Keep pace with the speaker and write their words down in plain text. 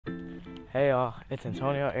Hey y'all, it's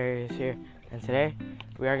Antonio Arias here, and today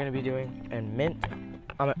we are going to be doing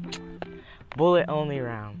a bullet only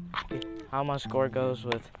round. How my score goes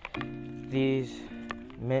with these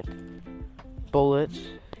mint bullets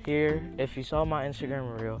here. If you saw my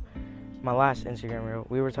Instagram reel, my last Instagram reel,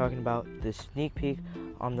 we were talking about the sneak peek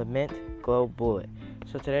on the mint glow bullet.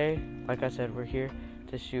 So today, like I said, we're here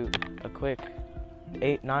to shoot a quick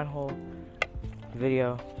 9 hole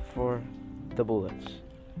video for the bullets.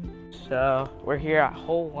 So we're here at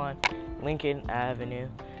hole 1, Lincoln Avenue.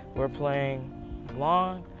 We're playing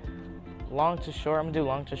long to short. I'm gonna do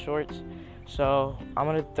long to shorts. So I'm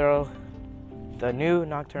gonna throw the new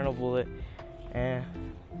Nocturnal bullet, and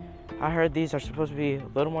I heard these are supposed to be a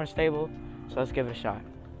little more stable, so let's give it a shot.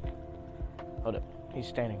 Hold up, he's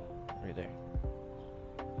standing right there.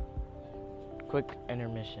 Quick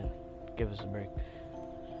intermission, give us a break.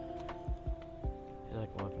 He's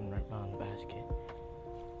like walking right behind the basket.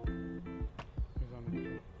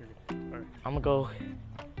 I'm gonna go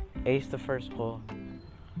ace the first hole.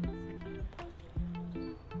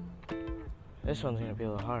 This one's gonna be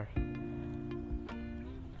a little hard.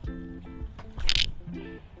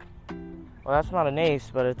 Well, that's not an ace,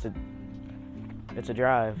 but it's a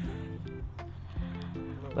drive.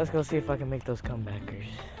 Let's go see if I can make those comebackers.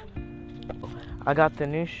 I got the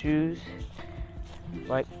new shoes.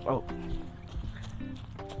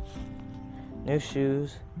 New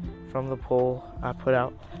shoes from the pole I put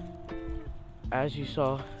out. As you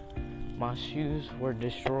saw, my shoes were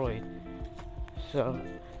destroyed. So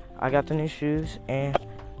I got the new shoes, and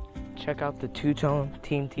check out the two-tone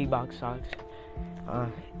Team T-Box socks.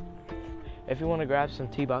 If you want to grab some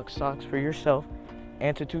T-Box socks for yourself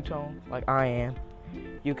and to two-tone like I am,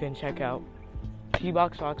 you can check out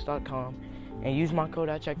tboxsocks.com and use my code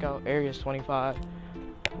at checkout, Arias25.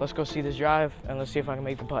 Let's go see this drive, and let's see if I can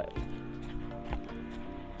make the putt.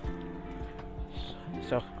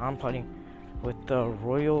 So I'm putting with the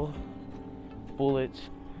Royal bullets.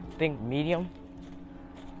 I think medium.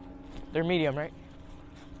 They're medium, right?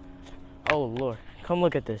 Oh Lord, come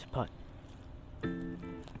look at this putt. And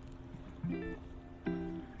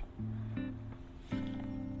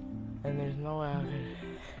there's no way I could.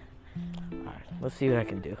 All right, let's see what I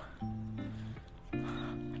can do.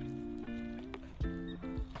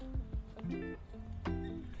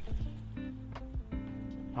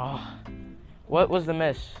 Oh, what was the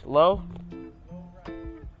miss? Low?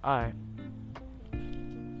 Alright.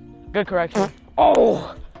 Good correction.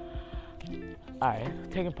 Oh! Alright,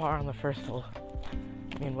 taking par on the first hole.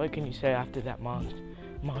 I mean, what can you say after that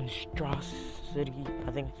monstrosity?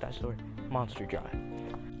 I think that's the word. Monster drive.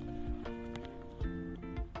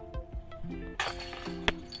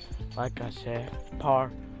 Like I said,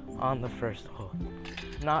 par on the first hole.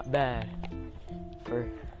 Not bad for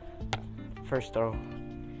first throw.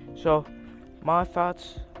 So, my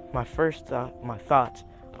thoughts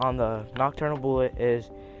on the Nocturnal bullet is,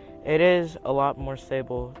 it is a lot more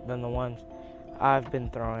stable than the ones I've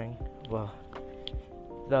been throwing. Well,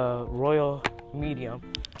 the Royal medium.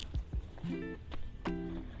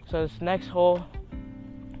 So this next hole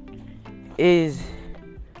is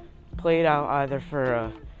played out either for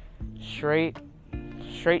a straight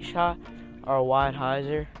shot or a wide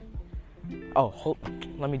hyzer. Oh,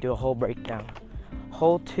 let me do a hole breakdown.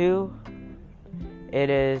 Hole 2, it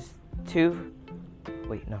is 200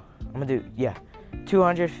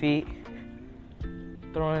 feet.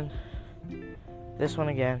 Throwing this one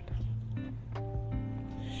again,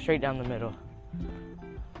 straight down the middle.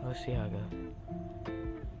 Let's see how it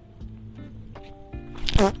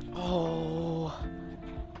goes. Oh,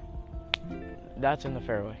 that's in the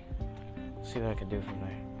fairway. Let's see what I can do from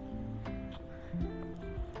there.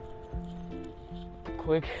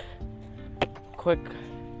 Quick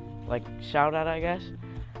shout out, I guess.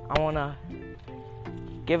 I want to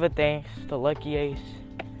give a thanks to Lucky Ace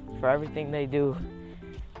for everything they do,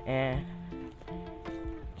 and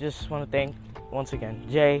just want to thank once again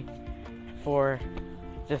Jay for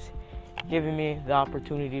just giving me the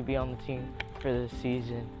opportunity to be on the team for this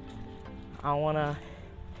season. I want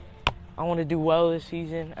to do well this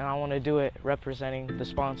season, and I want to do it representing the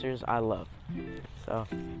sponsors I love. So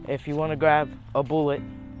if you want to grab a bullet,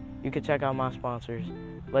 you can check out my sponsors,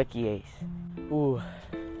 Lucky Ace. Ooh.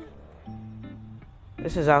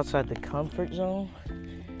 This is outside the comfort zone.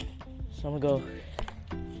 So I'm gonna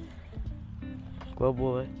go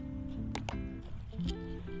bullet.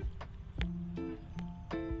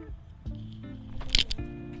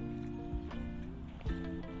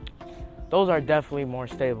 Those are definitely more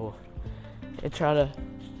stable. I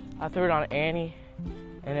threw it on Annie,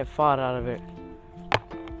 and it fought out of it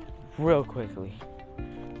real quickly.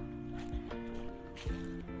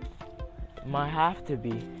 might have to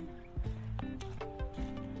be.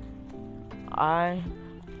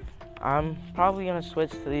 I'm probably gonna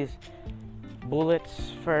switch to these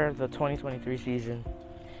bullets for the 2023 season.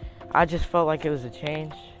 I just felt like it was a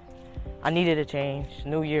change. I needed a change.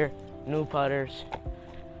 New year, new putters.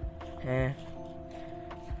 And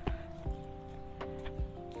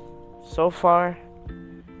so far,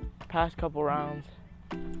 past couple rounds,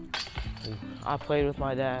 I played with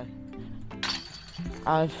my dad.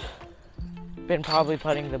 I've been probably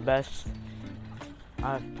putting the best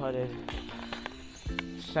I've putted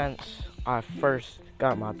since I first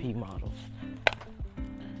got my P models.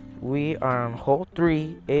 We are on hole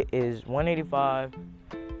 3. It is 185.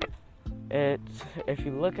 If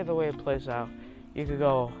you look at the way it plays out, you could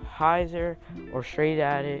go hyzer or straight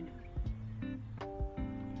at it.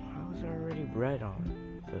 I was already bred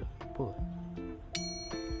on the bullet.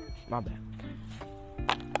 My bad.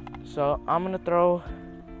 So I'm gonna throw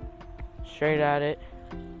straight at it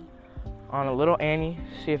on a little Annie,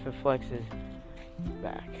 see if it flexes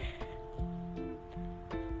back.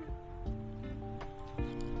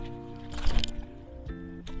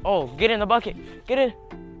 Oh, get in the bucket. Get in.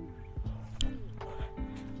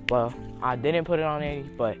 Well, I didn't put it on 80,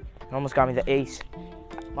 but it almost got me the ace.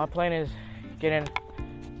 My plan is getting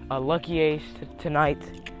a lucky ace tonight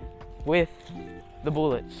with the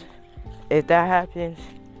bullets. If that happens,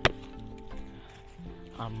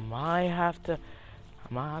 I might have to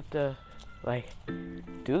like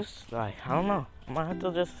I don't know. I might have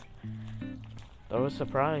to just throw a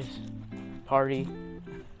surprise party.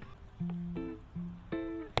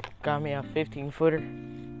 Got me a 15-footer.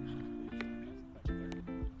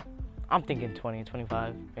 I'm thinking 20,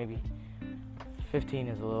 25, maybe. 15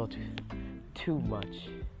 is a little too much.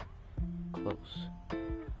 Close.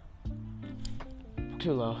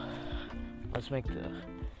 Too low. Let's make the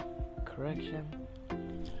correction.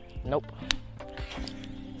 Nope.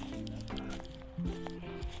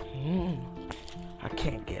 I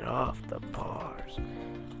can't get off the bars.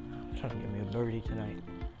 I'm trying to get me a birdie tonight.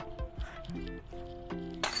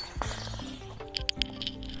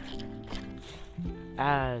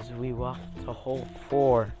 As we walk to hole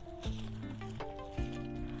 4,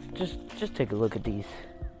 just take a look at these,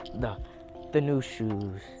 the new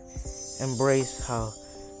shoes. Embrace how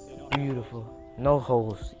beautiful. No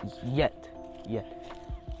holes yet.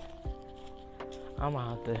 I'm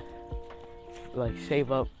gonna have to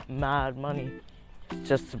save up mad money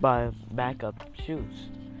just to buy backup shoes.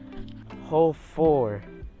 Hole 4,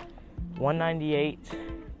 198.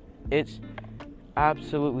 It's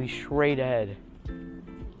absolutely straight ahead.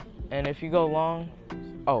 And if you go long,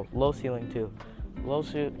 low ceiling too.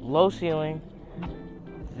 Low ceiling.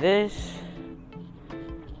 This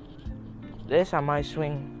I might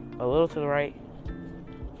swing a little to the right.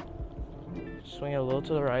 Swing it a little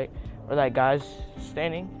to the right, where that guy's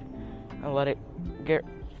standing, and let it get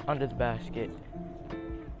under the basket.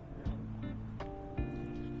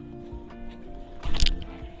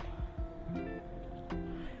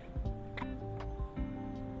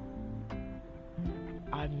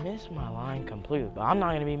 I missed my line completely, but I'm not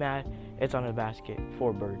going to be mad. It's under the basket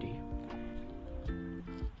for birdie.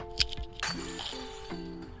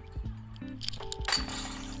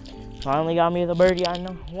 Finally got me the birdie I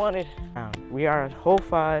wanted. We are at hole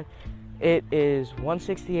 5. It is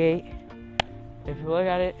 168. If you look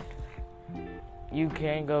at it, you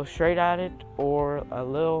can go straight at it or a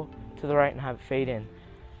little to the right and have it fade in.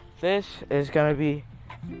 This is going to be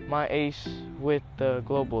my ace with the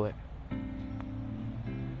glow bullet.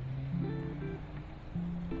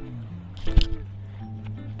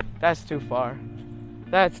 That's too far.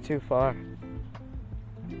 That's too far.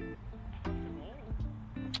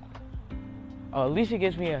 Oh, at least it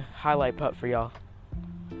gives me a highlight putt for y'all.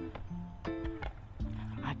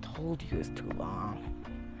 I told you it's too long.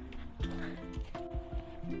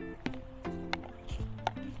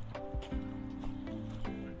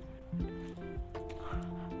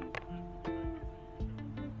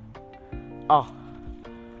 Oh,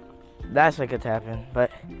 that's like a tap in,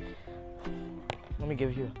 but let me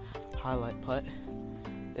give you a highlight putt.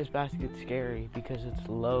 This basket's scary because it's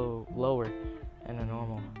lower than a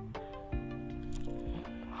normal.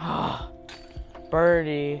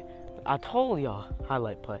 Birdie. I told y'all,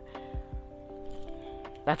 highlight putt.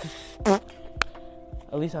 That's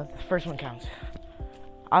at least the first one counts.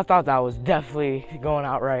 I thought that was definitely going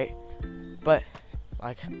out right, but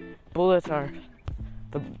bullets are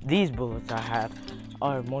these bullets I have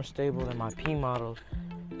are more stable than my P models,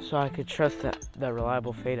 so I could trust that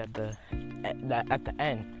reliable fade at the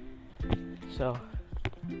end. So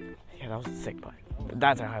yeah, that was a sick putt.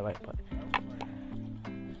 That's a highlight putt.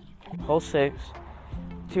 Hole 6,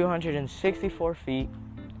 264 feet.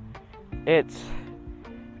 It's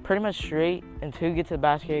pretty much straight until you get to the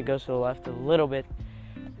basket. It goes to the left a little bit.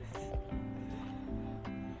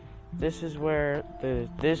 This is where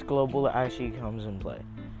this glow bullet actually comes in play.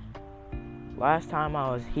 Last time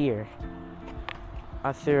I was here,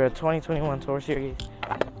 I threw a 2021 Tour Series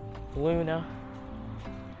Luna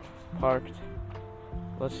parked.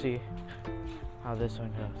 Let's see how this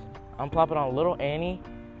one goes. I'm plopping on Little Annie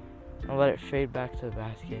and let it fade back to the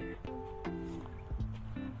basket.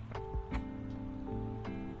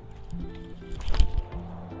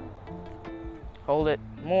 Hold it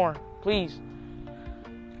more, please.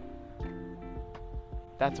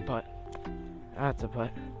 That's a putt. That's a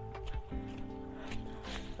putt.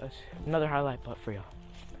 That's another highlight putt for y'all.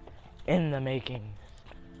 In the making.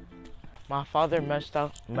 My father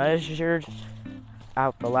measured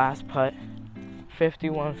out the last putt,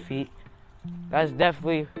 51 feet. That's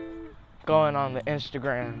definitely going on the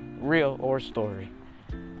Instagram reel or story.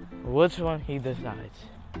 Which one he decides.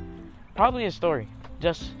 Probably a story,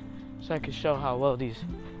 just so I can show how well these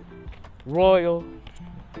Royal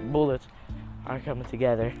bullets are coming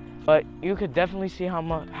together. But you could definitely see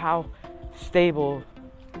how stable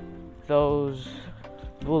those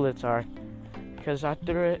bullets are, because I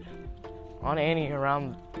threw it on Annie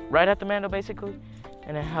around right at the mandle basically,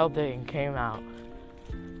 and it held it and came out.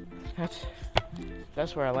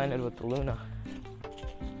 That's where I landed with the Luna,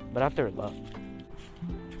 but I threw it low.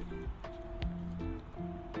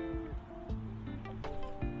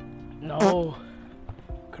 No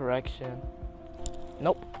correction.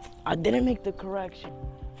 Nope, I didn't make the correction.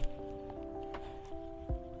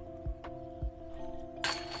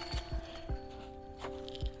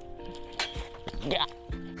 Yeah.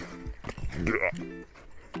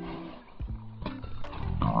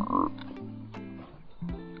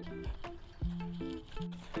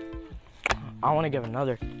 I want to give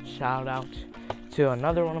another shout out to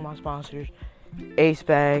another one of my sponsors, Ace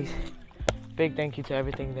Bags. Big thank you to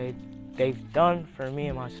everything they've done for me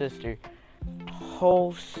and my sister.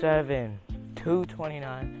 Hole 7,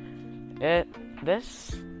 229.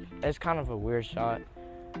 This is kind of a weird shot.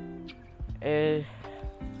 I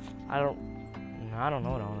don't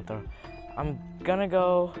know what I want to throw. I'm gonna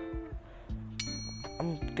go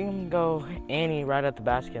Annie right at the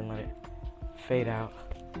basket and let it fade out.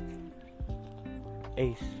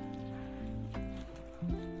 Ace.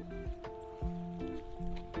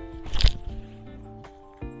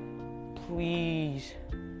 Please.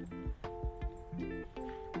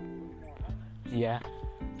 Yeah.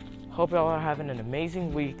 Hope y'all are having an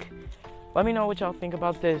amazing week. Let me know what y'all think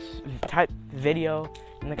about this type video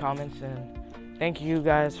in the comments, and thank you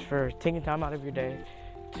guys for taking time out of your day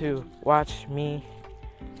to watch me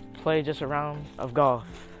play just a round of golf.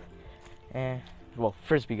 And, well,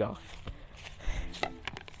 frisbee golf.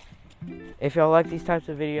 If y'all like these types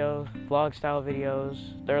of videos, vlog style videos,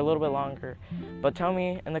 they're a little bit longer, but tell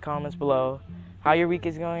me in the comments below how your week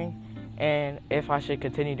is going and if I should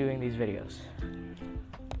continue doing these videos.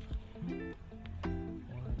 1,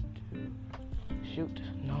 2, shoot.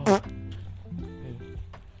 No.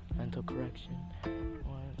 Mental correction. 1,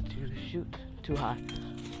 2, shoot. Too high.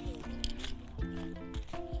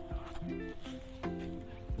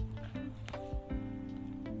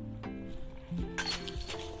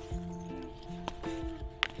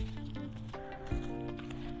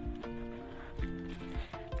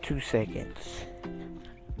 Two seconds.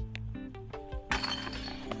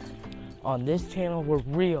 On this channel, we're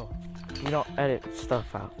real. We don't edit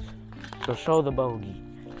stuff out. So show the bogey.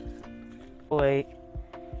 8,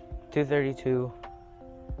 232.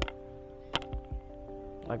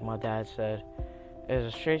 Like my dad said,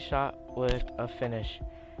 is a straight shot with a finish.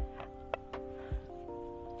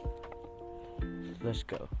 Let's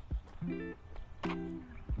go.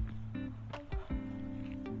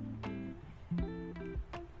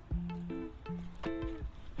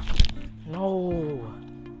 No.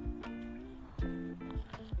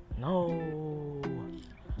 No.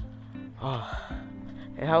 Oh,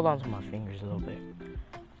 it held onto my fingers a little bit.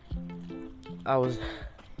 That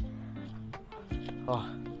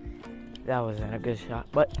wasn't a good shot,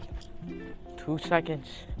 but 2 seconds.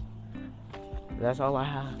 That's all I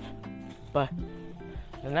have. But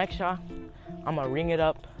the next shot, I'm gonna ring it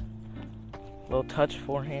up. Little touch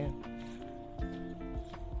forehand.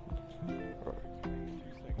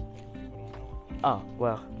 Oh,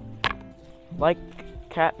 well, like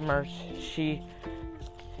Cat Merch,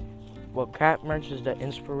 Cat Merch is the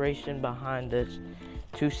inspiration behind this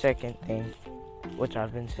 2-second thing, which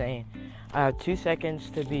I've been saying. I have 2 seconds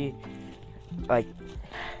to be, like,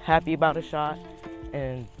 happy about a shot,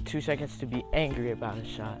 and 2 seconds to be angry about a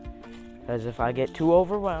shot. Because if I get too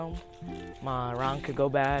overwhelmed, my round could go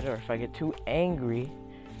bad, or if I get too angry,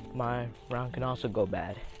 my round can also go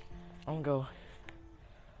bad. I'm gonna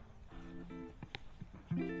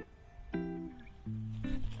go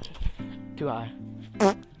too high.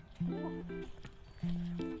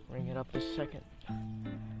 Bring it up a second.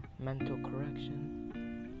 Mental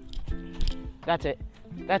correction. That's it.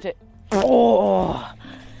 That's it. Oh,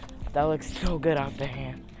 that looks so good out the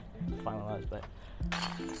hand. Finalized, but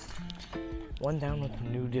one down with a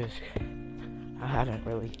new disc. I haven't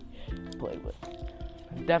really played with.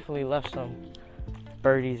 Definitely left some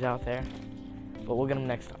birdies out there, but we'll get them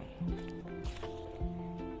next time.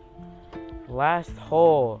 Last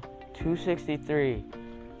hole, 263.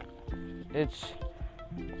 It's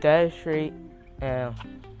dead straight and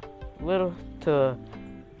little to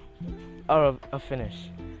a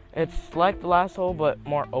finish. It's like the last hole, but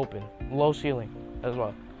more open, low ceiling as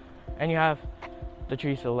well. And you have the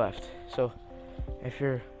trees to the left. So if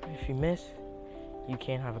you miss, you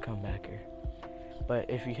can't have a comeback here. But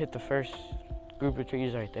if you hit the first group of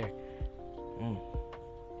trees right there,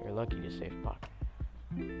 you're lucky to save pot.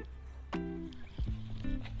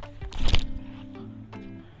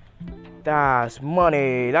 That's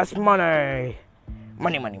money. That's money.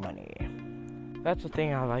 Money, money, money. That's the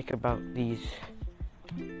thing I like about these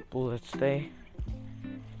bullets. They,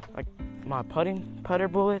 like my putter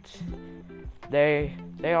bullets, they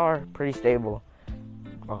are pretty stable.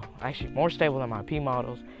 Well, actually more stable than my P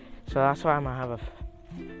models. So that's why I'm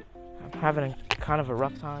having kind of a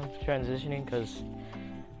rough time transitioning, because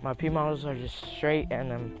my P models are just straight, and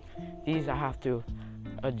then these I have to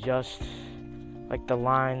adjust like the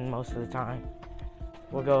line most of the time.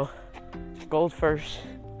 We'll go gold first.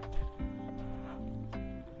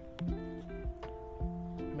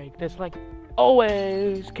 Make this like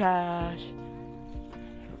always cash.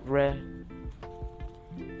 Red.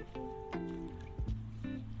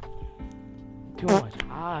 Too much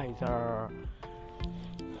eyes are.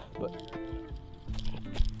 But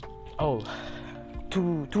oh,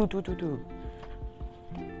 two.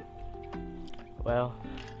 Well,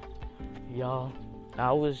 y'all, that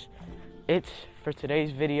was it for today's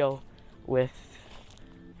video with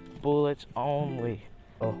bullets only.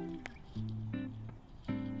 Oh.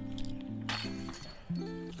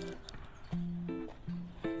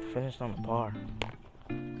 Finished on the par.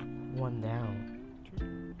 One down.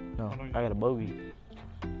 No, I got a bogey.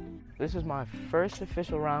 This is my first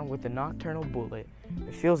official round with the Nocturnal bullet.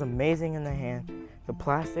 It feels amazing in the hand. The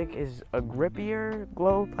plastic is a grippier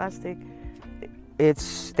glow plastic. It's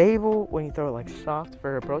stable when you throw it like soft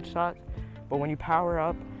for approach shots, but when you power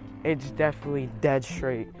up, it's definitely dead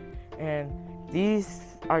straight. And these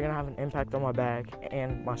are gonna have an impact on my bag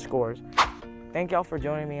and my scores. Thank y'all for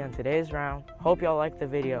joining me on today's round. Hope y'all liked the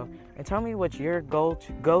video, and tell me what your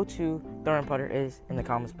go-to throwing putter is in the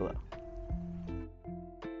comments below.